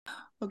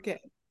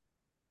Okay.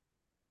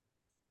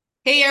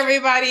 Hey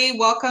everybody,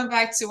 welcome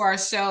back to our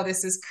show.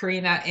 This is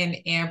Karina and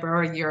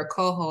Amber, your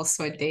co-hosts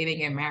for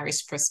Dating and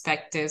Marriage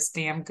Perspectives.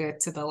 Damn good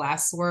to the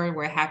last word.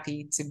 We're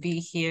happy to be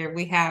here.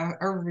 We have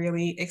a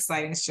really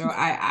exciting show.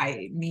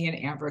 Me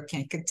and Amber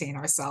can't contain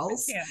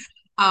ourselves. Yeah.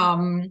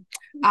 Um,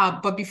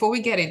 but before we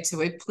get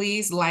into it,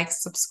 please like,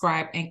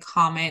 subscribe, and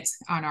comment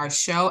on our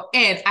show.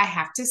 And I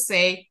have to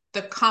say,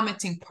 the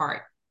commenting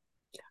part.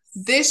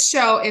 This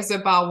show is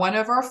about one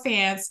of our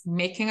fans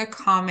making a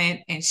comment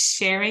and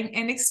sharing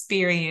an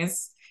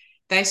experience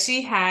that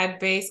she had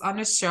based on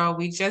the show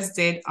we just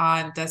did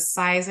on the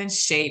size and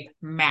shape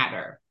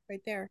matter.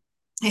 Right there.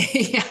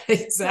 Yeah,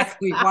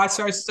 exactly. Watch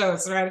our show.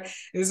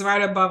 It's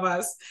right above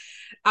us.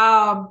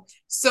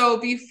 So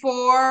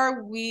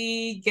before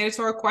we get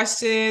into our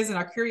questions and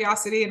our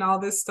curiosity and all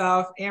this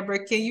stuff,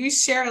 Amber, can you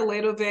share a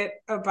little bit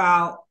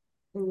about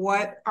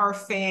what our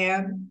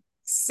fan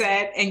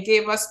said and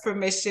gave us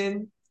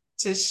permission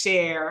to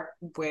share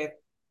with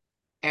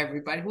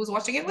everybody who's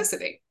watching and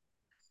listening?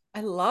 I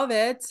love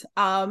it.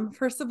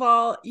 First of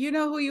all, you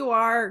know who you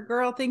are,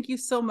 girl. Thank you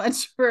so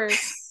much for.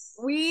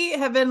 We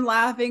have been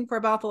laughing for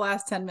about the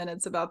last 10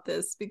 minutes about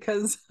this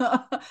because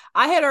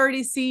I had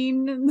already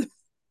seen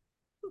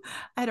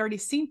I had already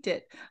seen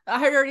it. I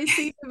had already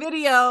seen the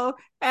video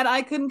and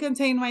I couldn't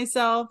contain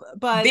myself,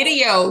 but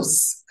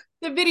Videos.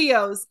 the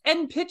videos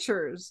and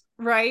pictures,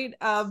 right?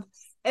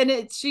 And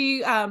it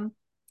she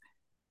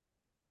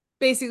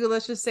basically,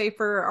 let's just say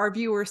for our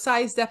viewers,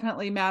 size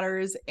definitely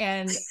matters,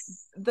 and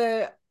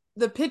the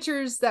the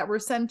pictures that were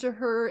sent to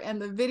her and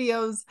the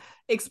videos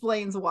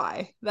explains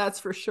why. That's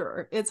for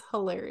sure. It's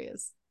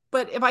hilarious.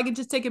 But if I could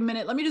just take a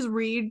minute, let me just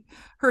read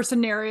her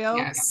scenario,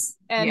 Yes.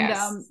 and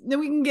Yes. then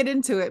we can get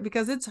into it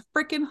because it's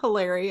freaking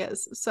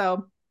hilarious.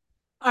 So,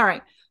 all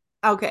right.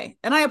 Okay.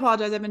 And I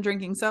apologize. I've been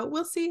drinking. So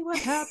we'll see what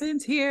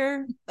happens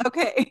here.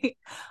 Okay.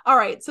 All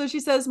right. So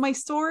she says, my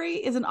story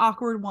is an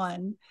awkward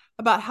one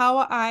about how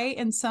I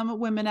and some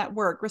women at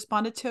work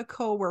responded to a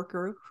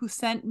coworker who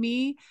sent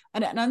me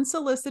an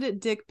unsolicited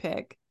dick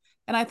pic.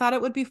 And I thought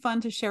it would be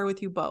fun to share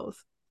with you both.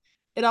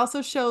 It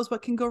also shows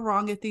what can go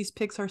wrong if these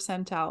pics are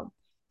sent out,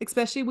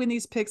 especially when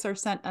these pics are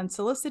sent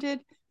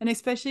unsolicited, and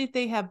especially if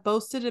they have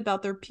boasted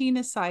about their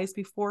penis size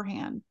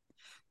beforehand,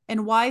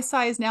 and why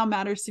size now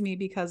matters to me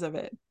because of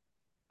it.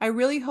 I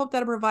really hope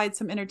that it provides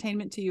some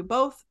entertainment to you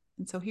both.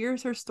 And so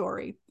here's her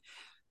story.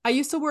 I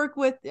used to work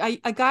with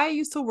a guy I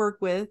used to work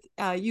with,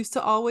 used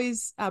to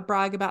always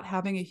brag about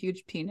having a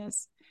huge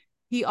penis.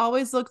 He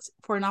always looked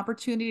for an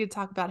opportunity to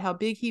talk about how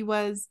big he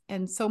was,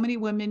 and so many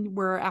women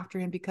were after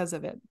him because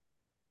of it.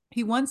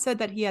 He once said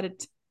that he had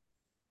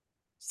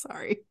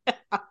sorry,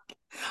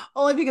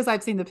 only because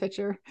I've seen the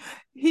picture.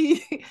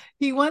 He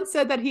he once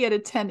said that he had a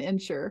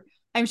 10-incher.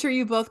 I'm sure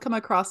you both come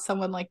across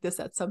someone like this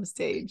at some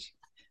stage.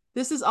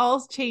 This has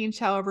all changed,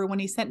 however, when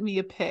he sent me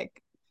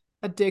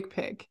a dick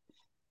pic.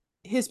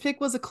 His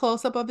pic was a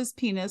close up of his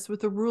penis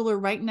with a ruler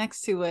right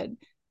next to it,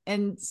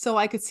 and so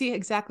I could see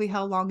exactly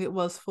how long it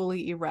was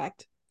fully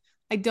erect.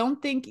 I don't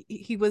think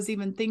he was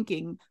even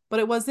thinking, but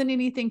it wasn't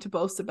anything to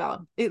boast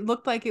about. It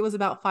looked like it was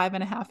about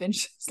 5.5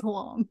 inches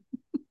long.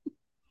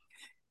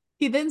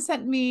 He then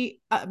sent me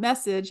a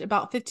message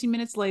about 15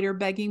 minutes later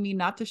begging me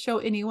not to show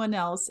anyone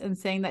else and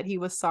saying that he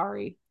was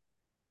sorry.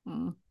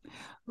 Hmm.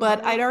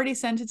 But I'd already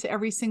sent it to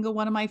every single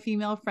one of my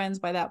female friends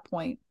by that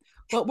point.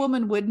 What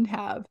woman wouldn't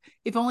have,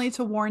 if only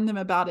to warn them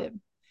about it?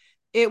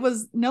 It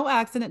was no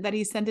accident that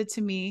he sent it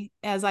to me,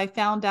 as I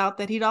found out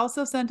that he'd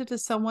also sent it to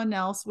someone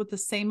else with the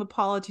same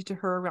apology to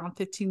her around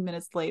 15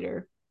 minutes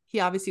later.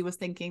 He obviously was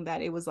thinking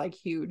that it was like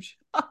huge.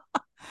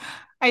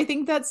 I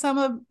think some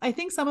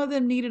of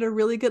them needed a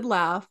really good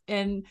laugh,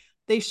 and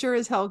they sure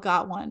as hell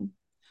got one.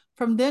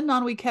 From then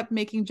on, we kept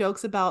making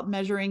jokes about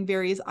measuring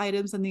various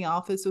items in the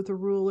office with a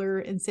ruler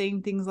and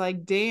saying things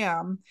like,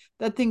 damn,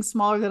 that thing's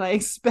smaller than I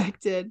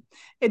expected.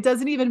 It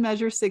doesn't even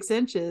measure 6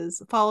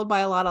 inches, followed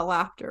by a lot of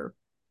laughter.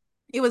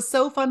 It was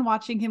so fun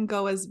watching him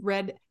go as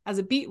red as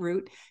a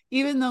beetroot,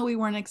 even though we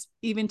weren't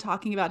even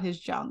talking about his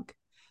junk.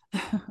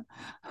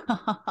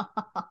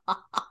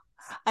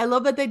 I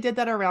love that they did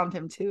that around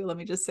him too. Let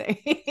me just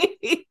say.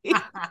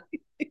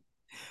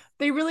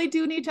 They really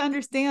do need to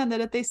understand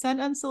that if they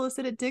send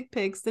unsolicited dick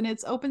pics, then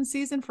it's open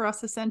season for us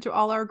to send to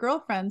all our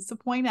girlfriends to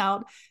point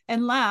out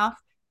and laugh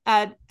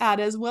at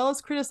as well as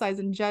criticize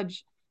and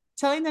judge.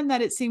 Telling them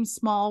that it seems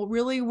small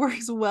really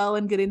works well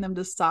in getting them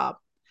to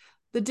stop.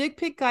 The dick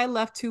pic guy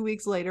left 2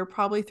 weeks later,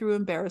 probably through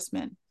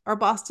embarrassment. Our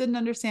boss didn't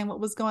understand what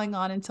was going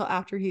on until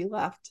after he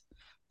left.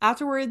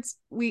 Afterwards,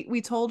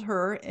 we told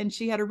her, and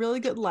she had a really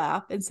good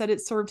laugh and said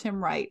it served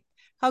him right.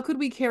 How could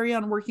we carry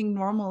on working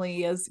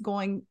normally as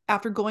going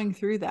after going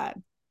through that?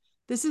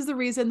 This is the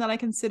reason that I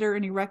consider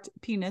an erect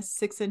penis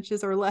 6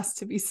 inches or less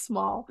to be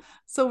small.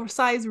 So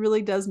size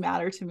really does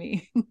matter to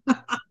me.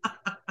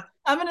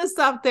 I'm gonna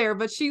stop there,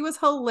 but she was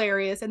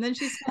hilarious. And then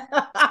she said,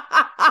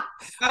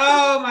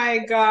 Oh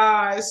my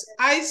gosh.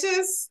 Okay,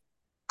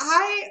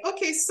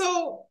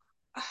 so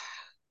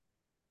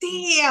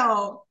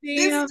damn.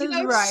 This, "Damn, you is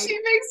know, right." she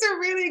makes a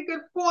really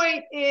good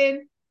point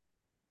in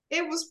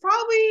it was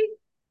probably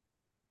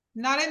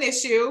not an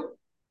issue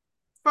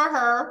for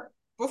her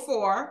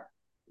before.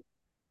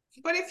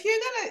 But if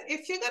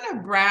you're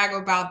gonna brag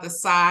about the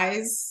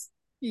size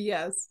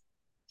Yes.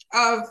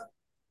 of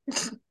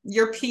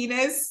your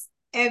penis,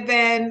 and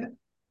then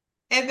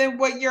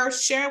what you're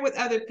sharing with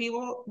other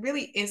people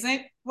really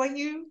isn't what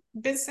you've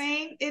been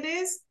saying it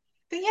is,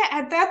 then yeah,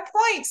 at that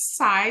point,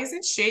 size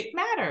and shape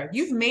matter.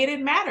 You've made it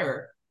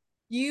matter.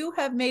 You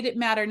have made it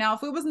matter. Now,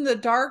 if it was in the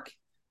dark,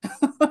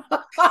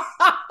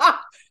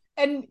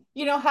 and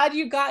had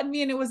you gotten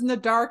me and it was in the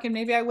dark, and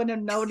maybe I wouldn't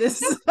have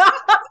noticed.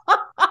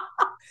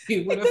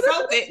 You would have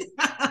felt it.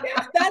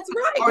 Yeah, that's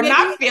right. Or maybe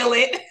not feel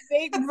it.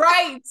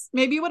 Right.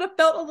 Maybe you would have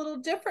felt a little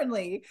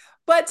differently.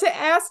 But to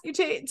ask you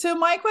to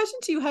my question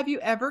to you, have you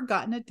ever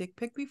gotten a dick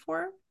pic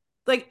before?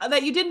 Like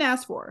that you didn't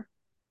ask for?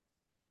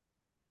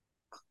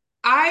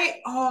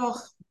 I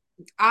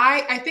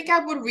think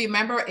I would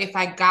remember if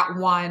I got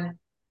one.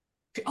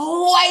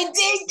 Oh, I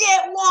did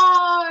get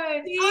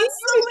one.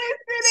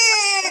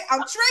 Unsolicited.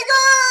 I'm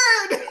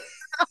triggered.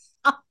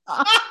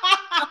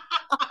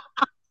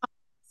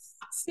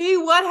 See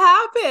what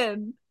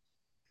happened?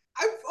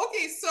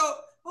 Okay, so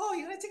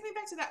you're gonna take me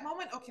back to that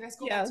moment? Okay, let's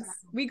go back to that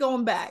moment. We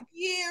going back.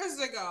 Years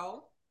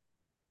ago.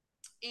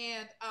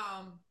 And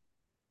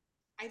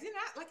I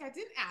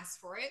didn't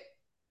ask for it.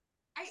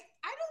 I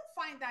don't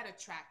find that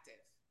attractive.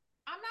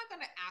 I'm not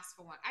gonna ask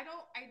for one. I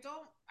don't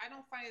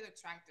find it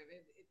attractive.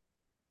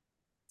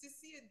 To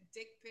see a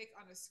dick pic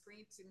on a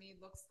screen to me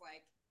looks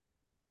like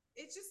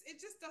it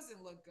just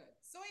doesn't look good.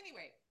 So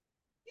anyway,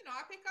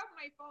 I pick up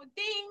my phone,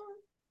 ding.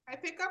 I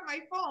pick up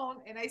my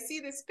phone and I see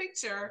this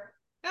picture.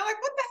 And I'm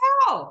like, what the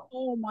hell?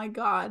 Oh my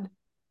God.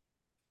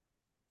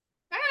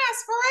 I didn't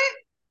ask for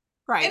it.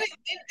 Right. And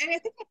I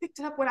think I picked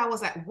it up when I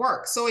was at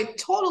work. So it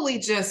totally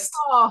just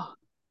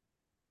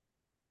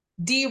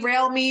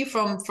derailed me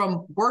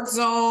from work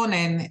zone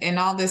and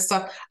all this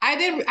stuff. I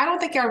don't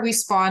think I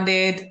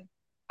responded.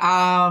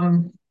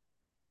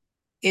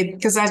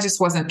 Because I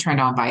just wasn't turned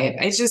on by it.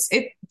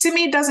 It to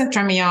me, it doesn't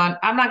turn me on.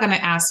 I'm not going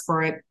to ask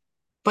for it.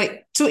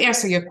 But to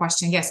answer your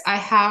question, yes, I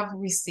have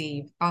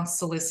received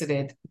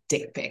unsolicited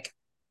dick pic.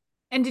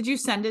 And did you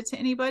send it to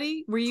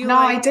anybody? Were you No,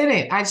 I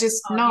didn't. I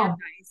just no.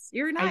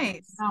 You're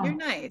nice. You're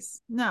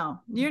nice. No,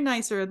 you're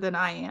nicer than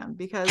I am,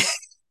 because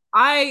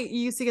I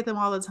used to get them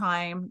all the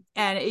time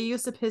and it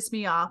used to piss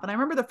me off. And I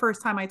remember the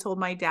first time I told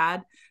my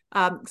dad,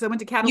 because I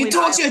went to Catalina. You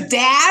told your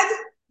dad?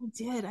 I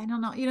did. I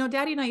don't know.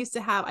 Daddy and I used to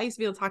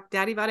be able to talk to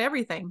Daddy about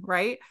everything,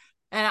 right?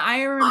 And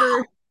I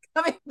remember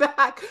coming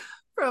back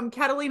from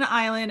Catalina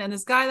Island and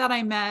this guy that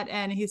I met,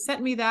 and he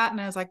sent me that, and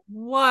I was like,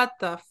 what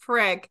the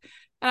frick?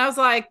 And I was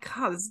like,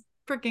 God, this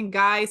freaking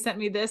guy sent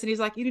me this, and he's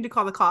like, you need to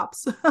call the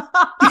cops. And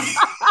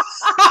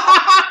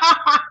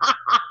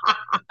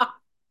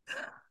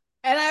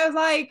I was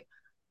like,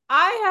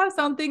 I have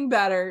something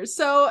better.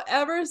 So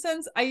ever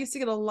since, I used to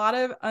get a lot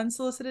of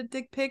unsolicited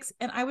dick pics,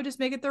 and I would just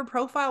make it their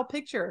profile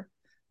picture.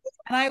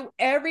 And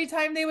every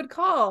time they would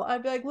call,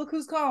 I'd be like, look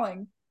who's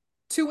calling.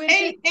 2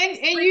 inches.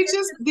 And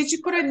did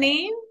you put a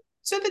name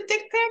to the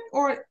dick pic,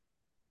 or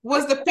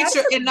was the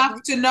picture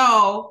enough to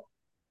know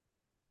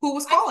who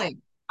was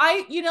calling?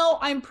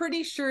 I'm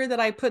pretty sure that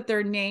I put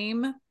their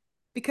name,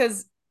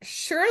 because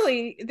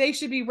surely they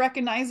should be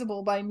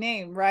recognizable by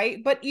name,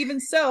 right? But even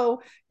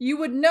so, you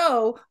would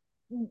know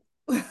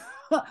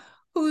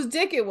whose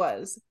dick it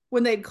was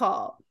when they'd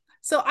call.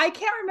 So I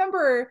can't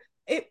remember.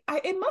 It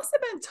must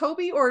have been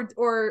Toby or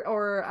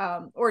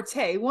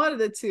Tay, one of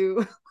the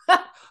two.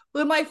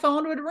 When my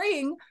phone would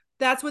ring,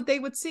 that's what they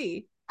would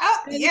see.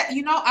 Yeah,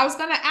 I was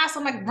gonna ask.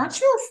 I'm like, weren't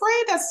you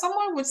afraid that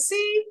someone would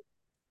see?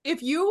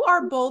 If you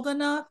are bold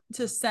enough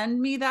to send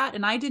me that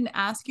and I didn't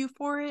ask you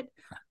for it,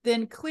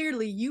 then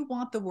clearly you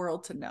want the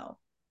world to know.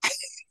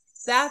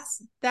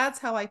 That's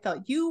how I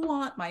felt. You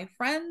want my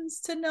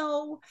friends to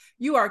know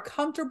you are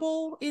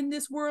comfortable in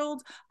this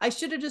world. I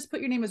should have just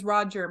put your name as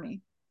Rod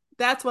Jeremy.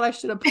 That's what I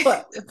should have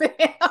put.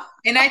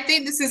 And I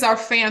think this is our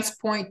fans'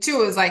 point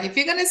too. Is like, if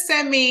you're gonna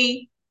send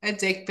me a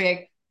dick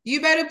pic,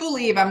 you better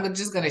believe I'm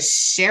just gonna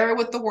share it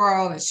with the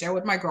world and share it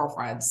with my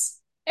girlfriends.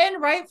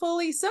 And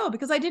rightfully so,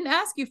 because I didn't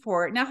ask you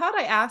for it. Now, had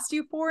I asked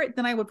you for it,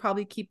 then I would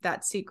probably keep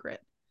that secret,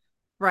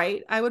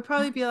 right? I would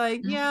probably be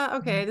like, yeah,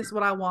 okay, this is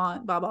what I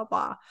want, blah, blah,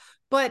 blah.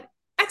 But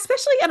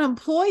especially an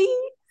employee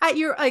at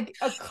your, like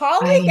a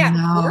colleague at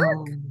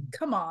work,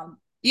 come on.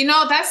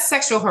 That's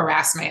sexual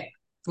harassment.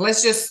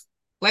 Let's just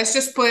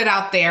put it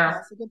out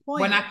there.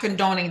 We're not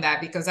condoning that,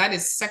 because that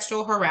is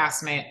sexual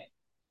harassment.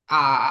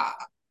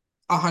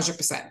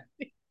 100%.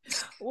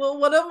 Well,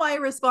 one of my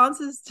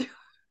responses to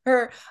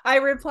her, I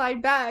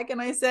replied back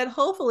and I said,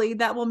 hopefully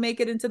that will make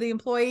it into the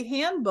employee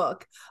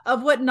handbook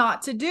of what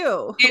not to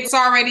do. It's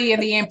already in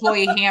the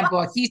employee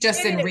handbook. He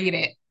just didn't read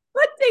it.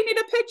 But they need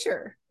a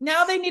picture.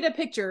 Now they need a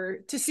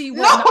picture to see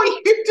what. No,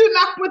 you do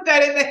not put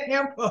that in the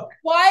handbook.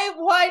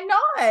 Why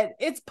not?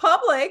 It's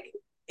public.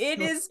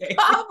 It is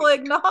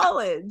public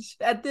knowledge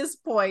at this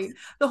point.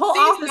 The whole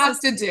office has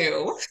to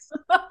do.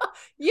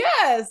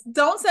 Yes,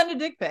 don't send a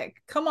dick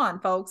pic. Come on,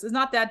 folks. It's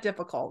not that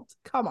difficult.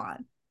 Come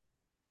on.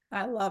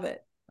 I love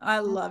it. I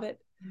love it.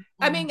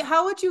 I Mm. mean,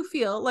 how would you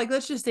feel? Like,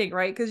 let's just think,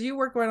 right? Because you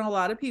work around a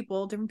lot of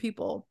people, different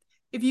people.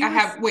 If you I were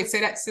have, wait, say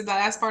that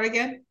last part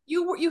again.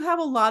 you have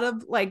a lot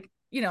of like,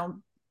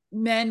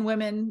 men,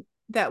 women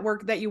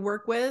that you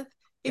work with.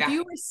 If Yeah.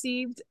 you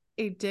received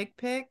a dick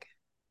pic,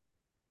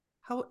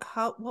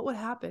 how what would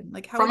happen?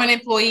 Like, how From would an you?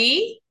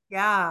 employee,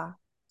 Yeah.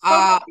 From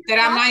like your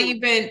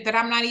colleague, that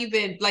I'm not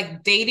even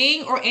like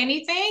dating or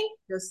anything,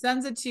 just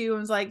sends it to you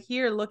and is like,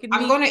 here, look at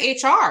I'm me. going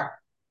to HR.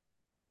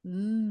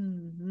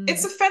 Mm-hmm.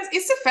 It's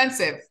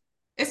offensive,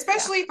 Yeah.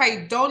 especially if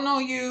I don't know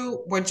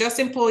you. We're just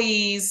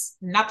employees.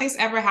 Nothing's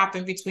ever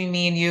happened between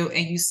me and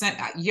you sent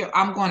you.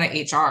 I'm going to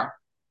HR.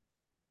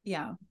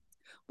 Yeah.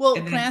 Well,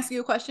 And can I then ask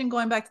you a question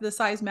going back to the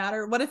size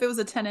matter? What if it was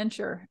a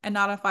 10-incher and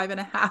not a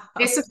 5.5?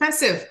 it's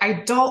offensive. I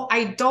don't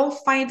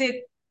find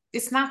it.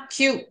 It's not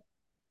cute.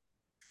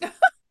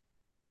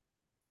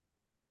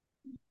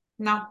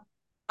 No.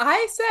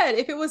 I said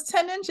if it was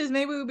 10 inches,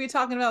 maybe we'd be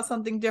talking about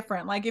something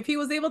different. Like if he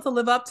was able to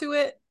live up to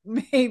it,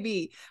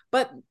 maybe.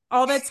 But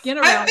all that skin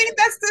I around think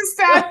that's the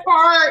sad part.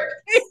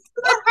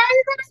 How are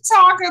you going to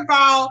talk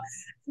about?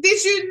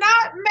 Did you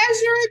not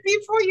measure it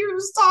before you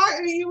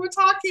were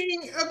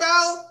talking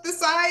about the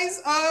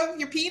size of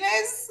your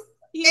penis?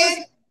 he was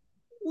And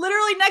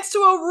literally next to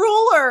a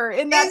ruler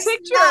in that it's not,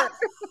 picture.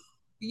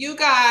 you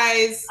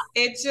guys,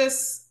 it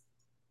just,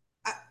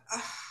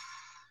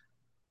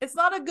 It's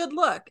not a good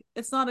look.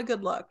 It's not a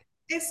good look.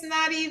 it's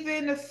not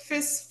even a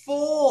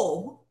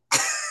fistful.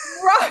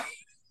 Right.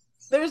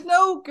 There's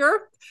no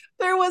girth.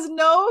 There was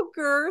no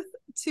girth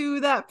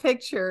to that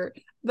picture.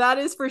 That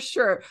is for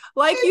sure.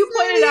 Like you It's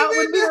pointed out when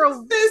not we even were,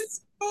 a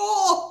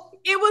fistful.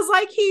 it was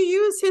like he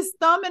used his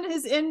thumb and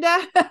his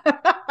index.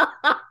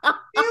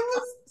 That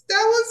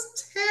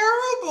was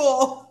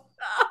terrible.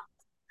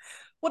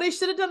 What he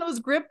should have done was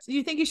gripped.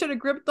 You think he should have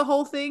gripped the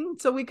whole thing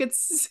so we could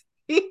see?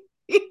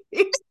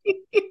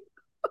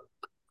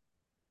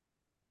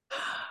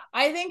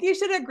 I think he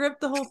should have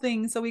gripped the whole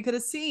thing so we could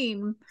have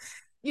seen,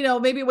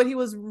 maybe what he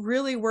was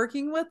really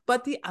working with.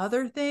 But the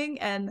other thing,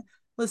 and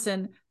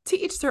listen, to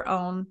each their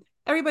own,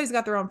 everybody's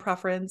got their own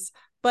preference,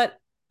 but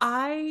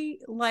I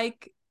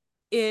like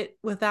it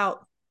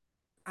without,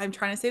 I'm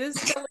trying to say this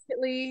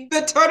delicately,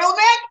 The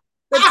turtleneck?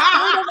 the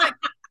turtleneck.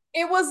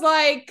 It was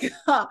like,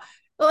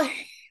 like,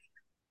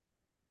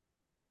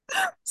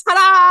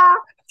 ta-da,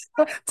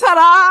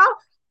 ta-da,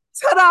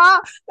 ta-da.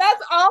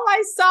 That's all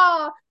I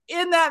saw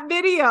in that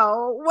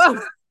video.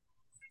 Well,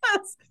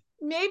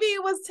 maybe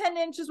it was 10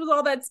 inches with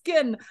all that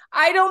skin.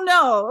 I don't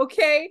know.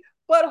 Okay.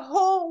 But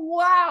oh,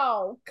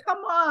 wow.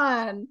 Come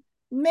on.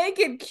 Make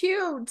it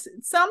cute.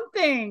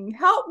 Something.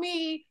 Help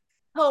me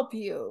help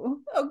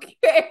you.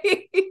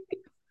 Okay.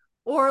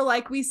 Or,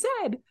 like we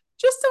said,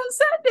 just don't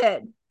send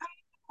it.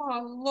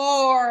 Oh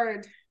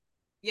Lord.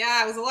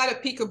 Yeah, it was a lot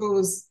of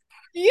peekaboos.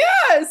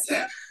 Yes.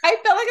 I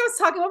felt like I was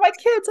talking with my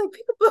kids, like,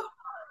 peekaboo.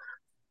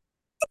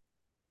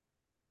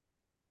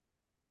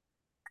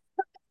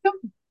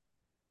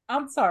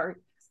 I'm sorry.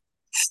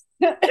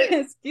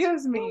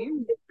 Excuse me.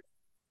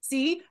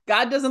 See,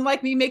 God doesn't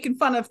like me making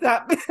fun of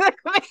that.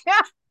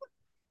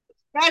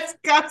 That's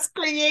God's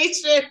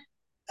creation.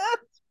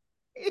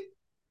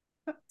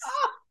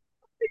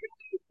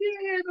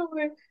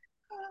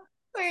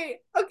 Wait,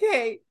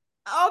 okay.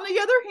 On the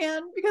other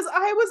hand, because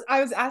I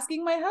was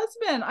asking my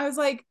husband, I was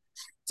like,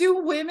 do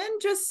women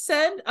just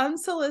send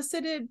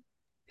unsolicited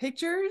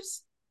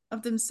pictures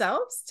of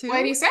themselves What did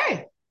too? he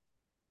say?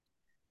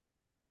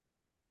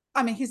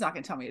 I mean, he's not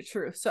gonna tell me the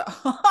truth, so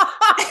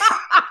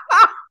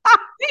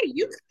Hey,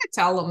 you could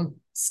tell him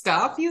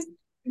stuff. He's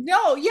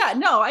no, yeah,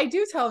 no, I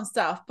do tell him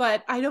stuff,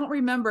 but I don't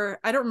remember.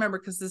 I don't remember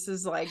because this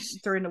is like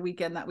during the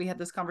weekend that we had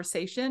this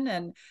conversation.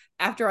 And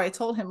after I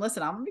told him,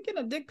 listen, I'm gonna be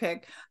getting a dick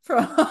pic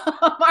from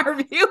our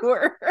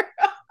viewer.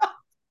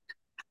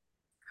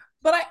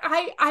 But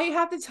I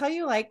have to tell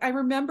you, like, I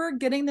remember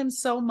getting them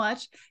so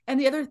much. And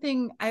the other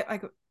thing,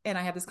 and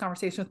I had this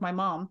conversation with my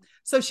mom,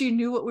 so she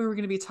knew what we were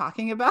going to be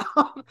talking about,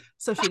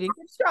 so she didn't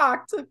get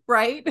shocked,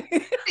 right?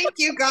 thank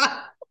you, God.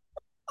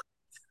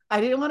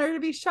 I didn't want her to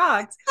be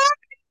shocked.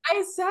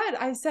 I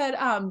said,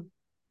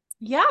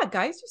 yeah,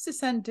 guys used to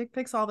send dick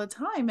pics all the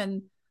time,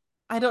 and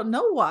I don't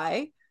know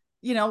why.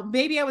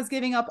 Maybe I was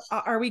giving up.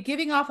 Are we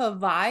giving off a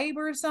vibe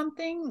or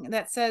something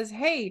that says,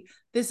 hey,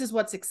 this is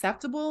what's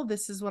acceptable?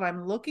 This is what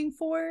I'm looking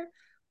for?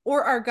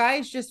 Or are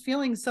guys just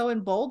feeling so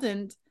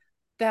emboldened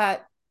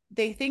that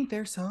they think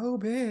they're so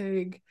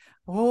big?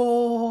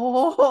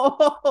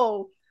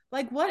 Oh,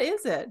 like, what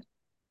is it?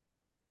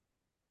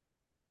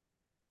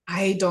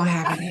 I don't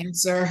have an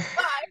answer.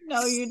 I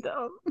know you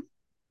don't.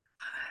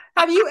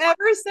 Have you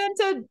ever sent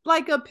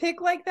a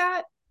pic like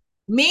that?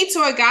 Me to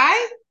a guy?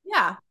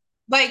 Yeah,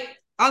 Like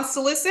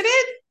unsolicited?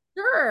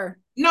 sure.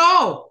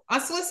 No.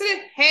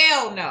 Unsolicited?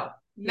 Hell no.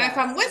 Now, if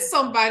I'm Yes, with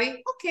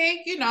somebody,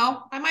 okay,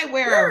 I might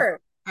wear sure.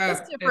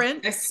 It's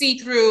different. a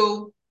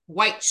see-through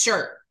white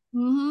shirt.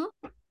 Mm-hmm.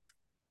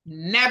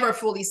 Never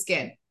fully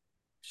skin.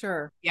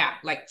 Sure. Yeah,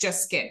 like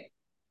just skin.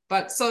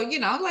 But so,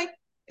 like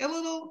a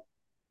little,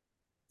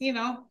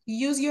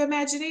 use your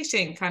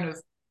imagination kind of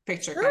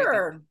picture kind of thing.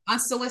 Sure.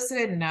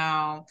 Unsolicited,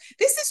 no.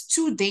 This is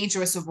too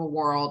dangerous of a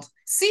world.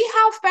 See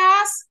how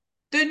fast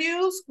the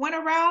news went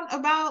around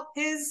about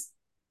his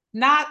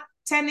not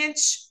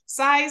 10-inch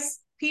size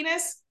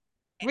penis?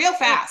 Real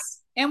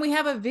fast. And we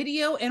have a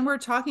video and we're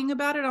talking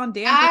about it on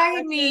Dan I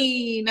Perspective.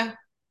 mean,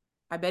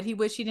 I bet he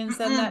wished he didn't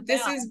send that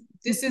this down.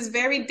 this is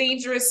very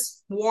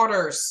dangerous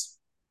waters.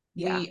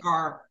 Yeah. We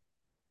are.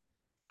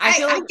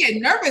 I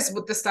get nervous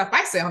with the stuff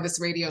I say on this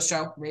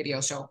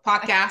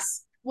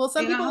podcast. Well,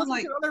 some people listen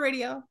like, to it on the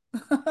radio.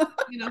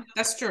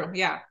 That's true.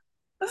 Yeah.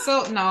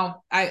 So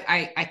no,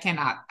 I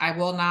cannot. I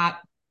will not.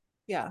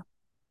 Yeah.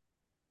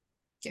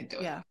 Can't do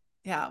it. Yeah.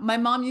 Yeah. My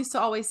mom used to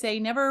always say,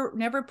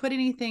 never put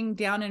anything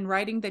down in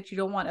writing that you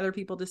don't want other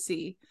people to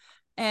see.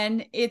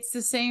 And it's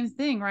the same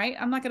thing, right?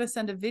 I'm not going to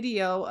send a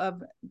video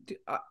of,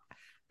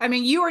 I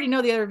mean, you already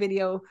know the other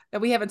video that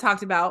we haven't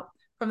talked about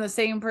from the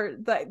same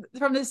person.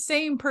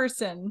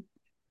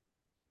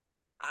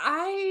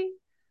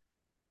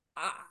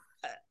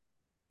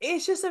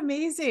 It's just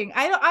amazing.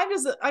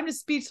 I'm just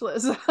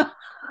speechless.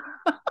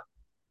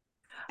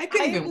 I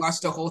couldn't even watch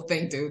the whole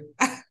thing, dude.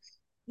 I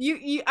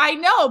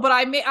know, but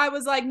I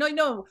was like,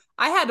 no,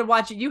 I had to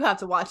watch it. You have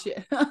to watch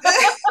it.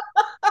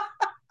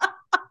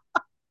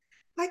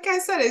 Like I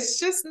said,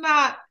 it's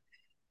not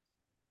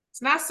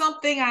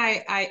something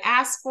I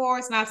asked for.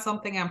 It's not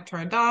something I'm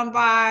turned on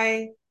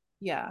by.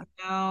 Yeah.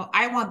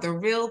 I want the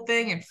real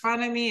thing in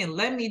front of me and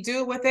let me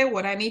do with it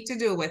what I need to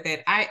do with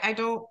it. I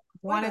don't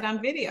want it on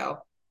video.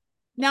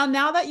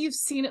 Now that you've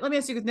seen it, let me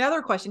ask you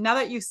another question. Now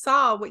that you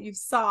saw what you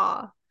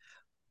saw,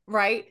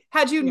 right?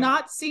 Had you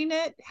not seen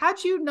it,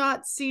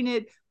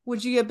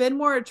 would you have been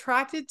more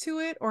attracted to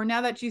it? Or now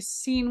that you've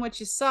seen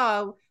what you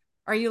saw,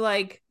 are you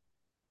like,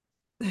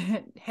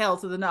 hell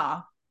to the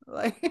nah?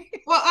 Like,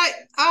 well,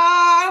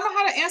 I don't know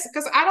how to answer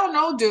because I don't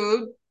know,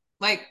 dude.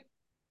 Like,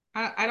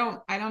 I don't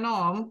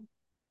know him,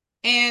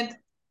 and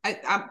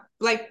I'm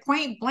like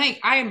point blank.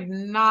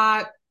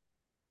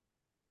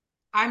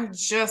 I'm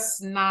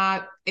just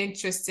not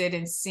interested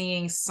in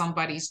seeing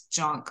somebody's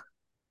junk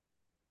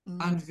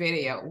on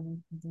video,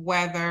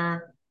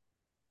 whether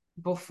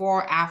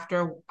before,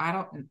 after,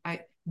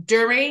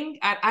 during,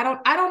 I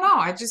don't know.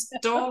 I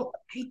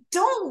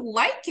don't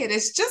like it.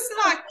 It's just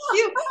not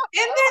cute.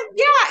 And then,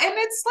 and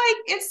it's like,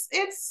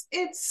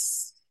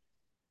 it's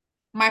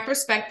my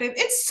perspective.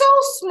 It's so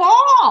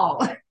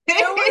small. He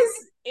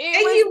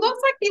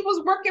looks like he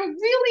was working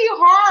really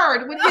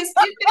hard with his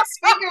index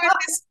finger and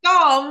his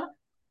thumb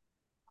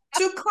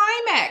to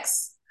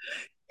climax.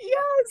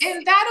 Yes.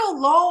 And that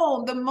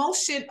alone, the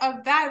motion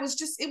of that, it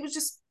was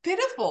just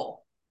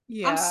pitiful.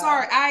 Yeah. I'm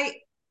sorry.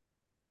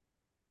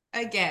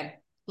 Again,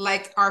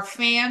 like our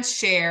fans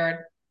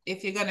shared,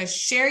 if you're going to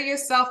share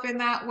yourself in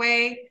that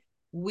way,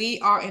 we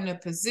are in a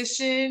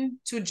position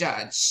to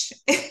judge.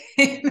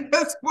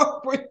 That's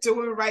what we're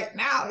doing right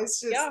now.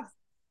 It's just,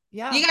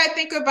 you got to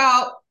think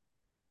about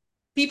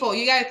people.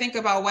 You got to think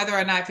about whether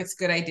or not if it's a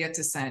good idea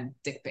to send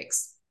dick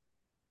pics.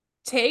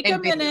 Take a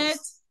minute.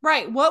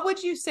 Right. What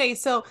would you say?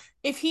 So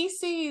if he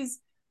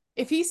sees,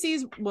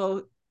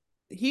 well,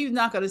 he's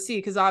not going to see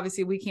because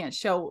obviously we can't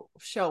show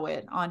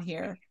it on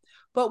here.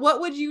 But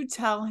what would you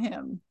tell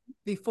him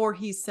before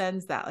he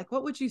sends that? Like,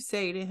 what would you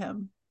say to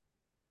him?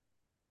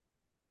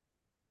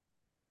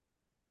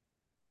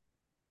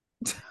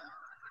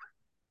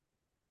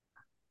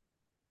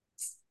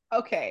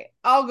 Okay,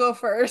 I'll go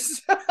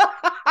first.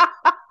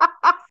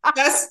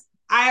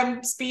 I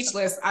am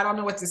speechless. I don't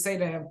know what to say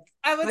to him.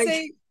 I would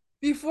say,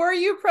 before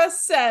you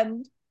press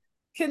send,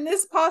 can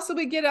this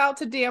possibly get out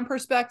to Dan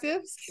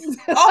Perspectives?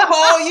 That's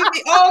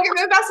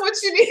what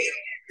you need.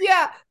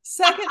 Yeah.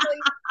 Secondly,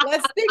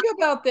 let's think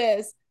about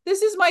this.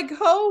 This is my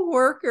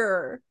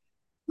co-worker.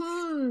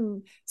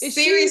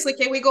 Seriously,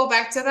 can we go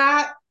back to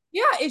that?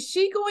 Yeah. Is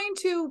she going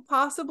to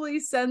possibly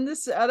send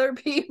this to other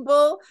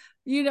people?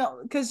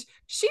 Because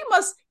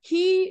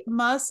he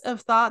must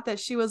have thought that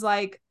she was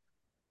like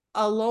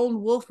a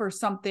lone wolf or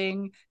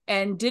something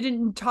and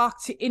didn't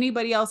talk to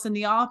anybody else in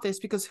the office,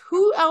 because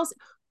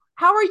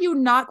how are you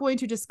not going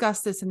to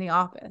discuss this in the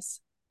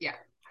office? Yeah.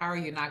 How are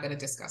you not going to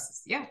discuss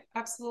this? Yeah,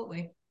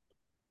 absolutely.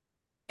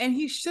 And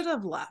he should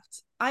have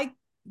left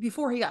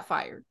before he got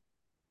fired.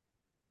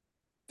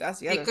 That's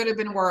the other. It could have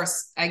been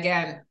worse.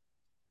 Again,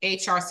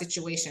 HR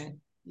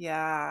situation.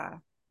 Yeah.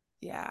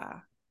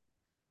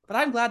 But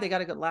I'm glad they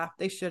got a good laugh.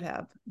 They should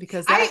have,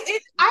 because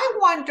I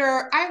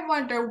wonder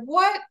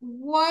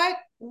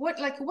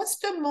what's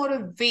the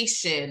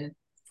motivation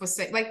for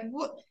saying, like,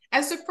 what,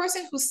 as the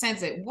person who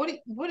sends it, what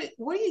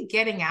are you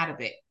getting out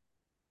of it?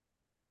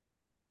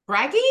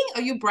 Bragging?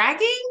 Are you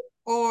bragging?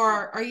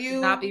 Or are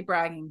you not be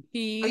bragging? Are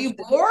you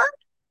bored?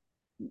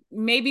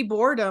 Maybe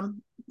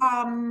boredom.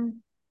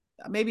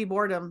 Maybe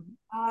boredom.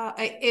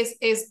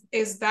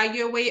 Is that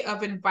your way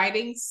of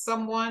inviting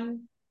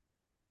someone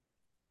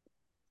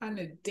on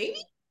a date?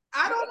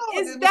 I don't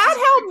know. Is that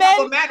how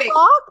men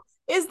talk?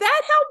 Is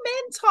that how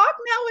men talk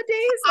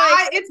nowadays?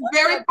 It's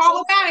very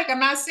problematic. I'm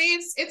not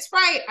saying it's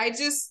right.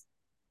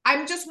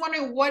 I'm just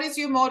wondering, what is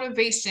your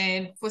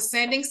motivation for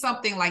sending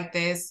something like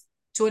this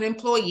to an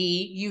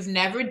employee you've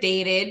never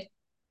dated.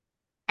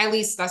 At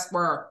least that's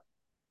where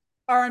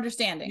our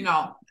understanding.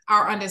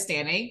 Our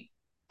understanding.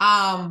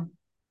 That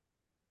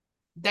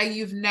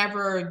you've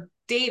never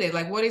dated.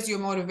 Like, what is your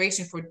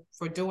motivation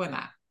for doing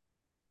that?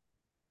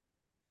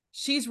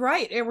 She's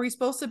right. Are we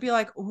supposed to be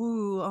like,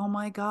 ooh, oh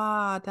my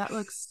God, that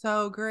looks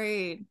so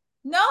great?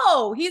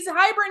 No, he's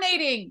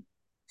hibernating.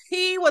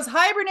 He was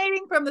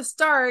hibernating from the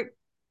start,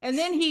 and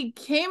then he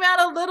came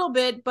out a little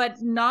bit,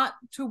 but not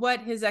to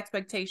what his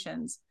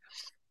expectations.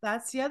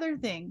 That's the other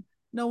thing.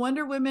 No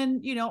wonder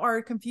women,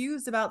 are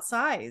confused about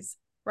size,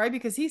 right?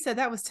 Because he said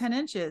that was 10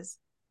 inches.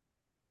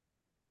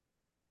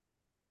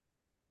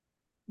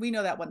 We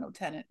know that wasn't no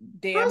 10.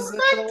 Damn, good for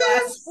the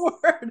last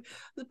word.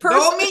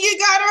 Don't mean you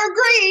gotta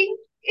agree.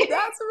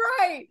 That's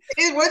right.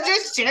 We're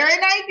just sharing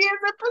ideas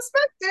and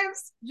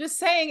perspectives. Just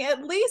saying,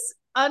 at least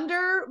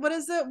under, what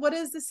is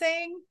the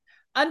saying?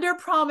 Under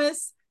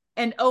promise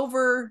and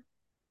over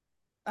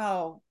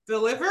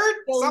delivered,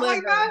 something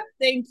like that.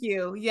 Thank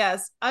you.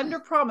 Yes, under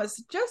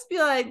promise. Just be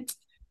like,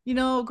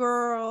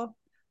 girl,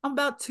 I'm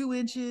about 2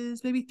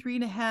 inches, maybe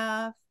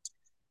 3.5.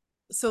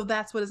 So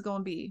that's what it's going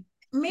to be.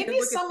 Maybe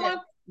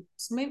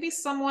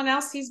someone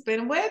else he's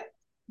been with,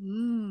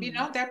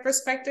 their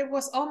perspective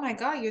was, oh my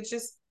God, you're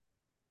just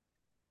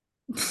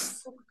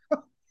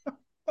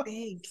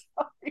big.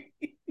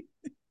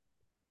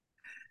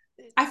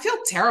 I feel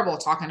terrible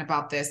talking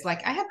about this.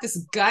 Like, I have this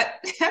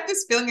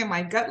feeling in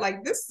my gut,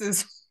 like this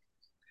is.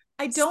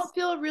 I don't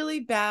feel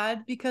really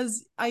bad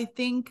because I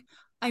think,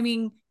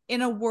 in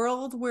a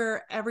world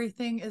where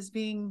everything is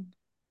being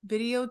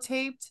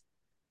videotaped,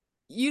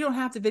 you don't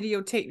have to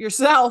videotape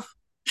yourself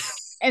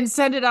and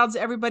send it out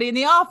to everybody in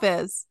the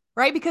office,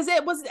 right? Because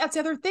that's the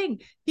other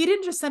thing. He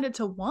didn't just send it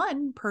to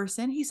one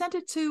person. He sent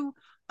it to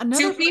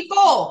another 2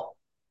 people.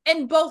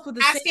 And both with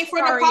the asking for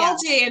an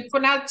apology and for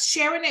not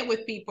sharing it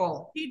with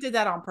people. He did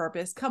that on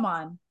purpose. Come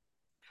on.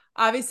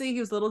 Obviously,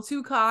 he was a little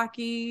too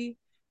cocky,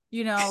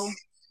 not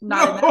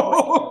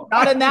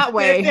in that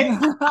way.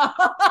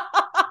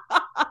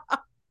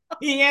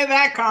 He ain't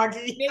that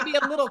cocky. Maybe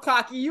a little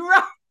cocky. You're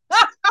right.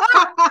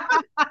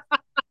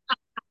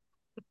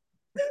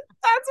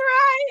 That's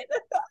right.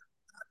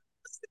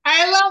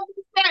 I love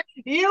that.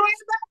 You ain't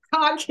that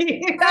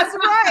cocky. That's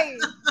right.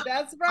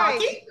 That's right.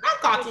 Cocky?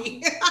 Not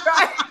cocky.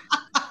 Right.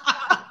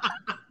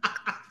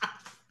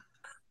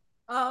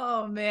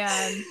 Oh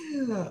man.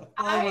 Oh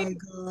my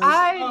gosh.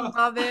 I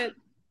love it.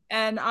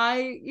 And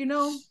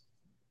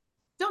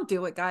don't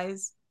do it,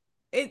 guys.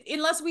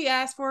 Unless we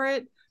ask for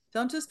it,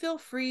 don't just feel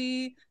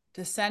free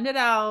to send it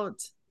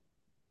out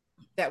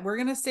that we're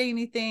going to say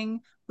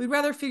anything. We'd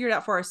rather figure it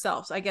out for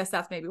ourselves. I guess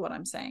that's maybe what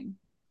I'm saying.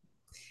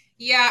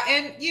 Yeah.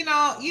 And you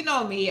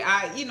know me,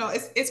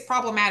 it's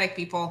problematic,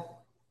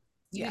 people.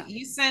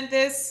 You send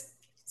this,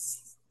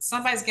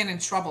 somebody's getting in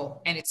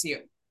trouble and it's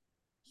you.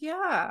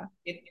 Yeah.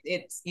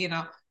 It's,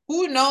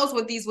 who knows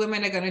what these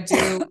women are going to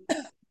do.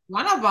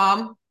 One of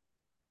them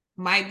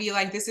might be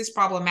like, this is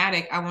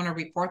problematic. I want to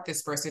report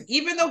this person.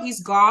 Even though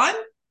he's gone,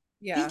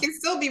 he can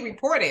still be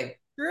reported.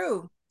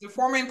 True. The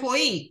former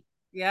employee.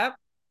 Yep.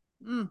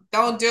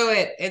 Don't do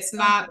it. It's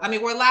not,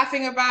 we're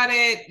laughing about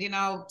it.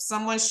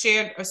 Someone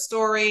shared a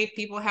story.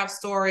 People have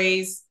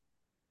stories.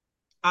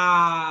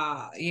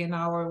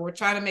 We're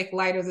trying to make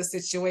light of the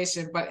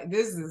situation, but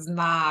this is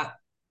not,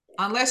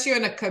 unless you're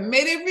in a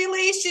committed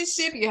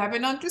relationship, you have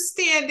an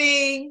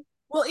understanding.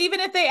 Well, even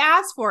if they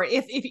ask for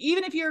it,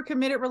 even if you're a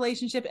committed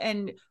relationship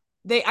and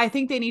I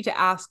think they need to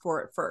ask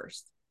for it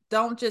first.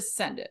 Don't just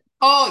send it.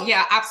 Oh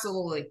yeah,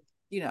 absolutely.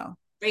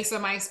 Based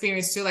on my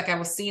experience too, like I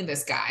was seeing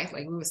this guy,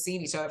 like we were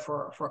seeing each other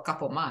for a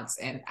couple months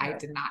and I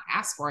did not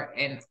ask for it.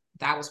 And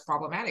that was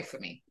problematic for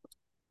me.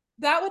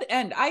 That would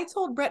end. I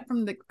told Brett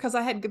because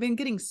I had been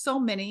getting so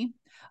many.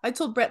 I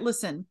told Brett,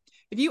 listen,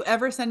 if you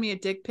ever send me a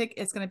dick pic,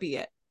 it's going to be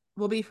it.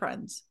 We'll be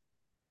friends.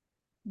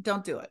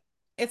 Don't do it.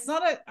 It's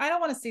not I don't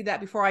want to see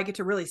that before I get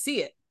to really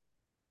see it.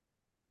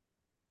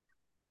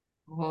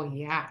 Oh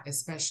yeah,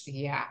 especially,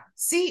 yeah.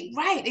 See,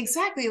 right,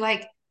 exactly.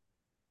 Like,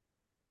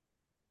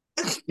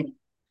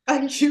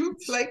 are you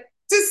like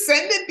to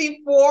send it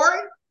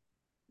before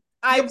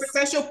your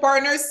potential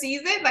partner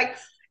sees it? Like,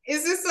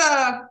 is this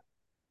a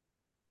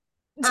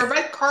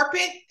red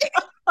carpet?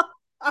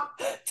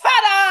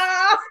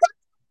 Ta-da!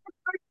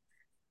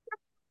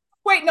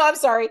 Wait, no, I'm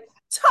sorry.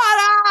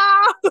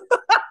 Ta-da!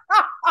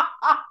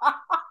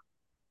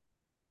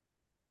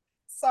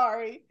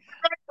 Sorry.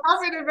 Red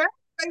carpet event?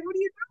 Like, what are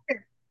you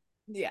doing?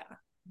 Yeah.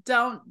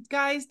 Don't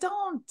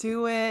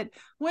do it.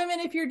 Women,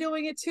 if you're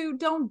doing it too,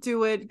 don't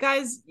do it.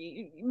 Guys,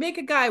 make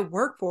a guy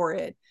work for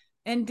it.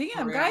 And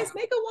damn, guys,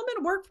 make a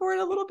woman work for it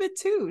a little bit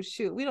too.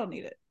 Shoot, we don't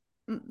need it.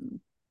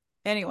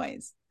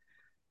 Anyways,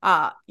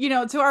 to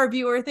our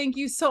viewer, thank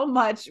you so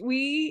much.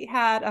 We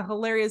had a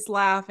hilarious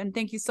laugh, and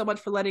thank you so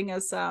much for letting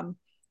us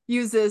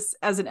use this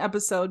as an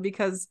episode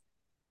because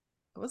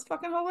it was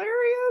fucking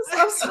hilarious.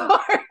 I'm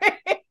sorry.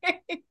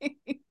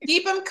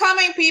 Keep them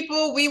coming,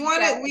 people. We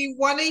want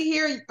to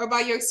hear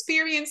about your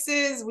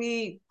experiences.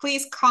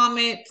 Please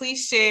comment,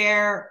 please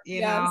share,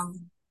 you know.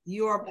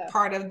 You are Yeah.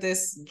 part of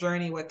this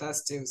journey with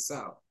us too.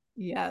 So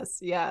Yes,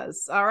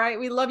 yes. All right.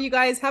 We love you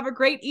guys. Have a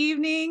great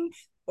evening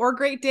or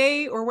great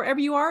day or wherever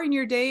you are in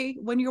your day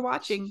when you're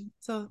watching.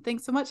 So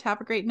thanks so much.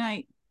 Have a great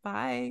night.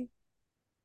 Bye.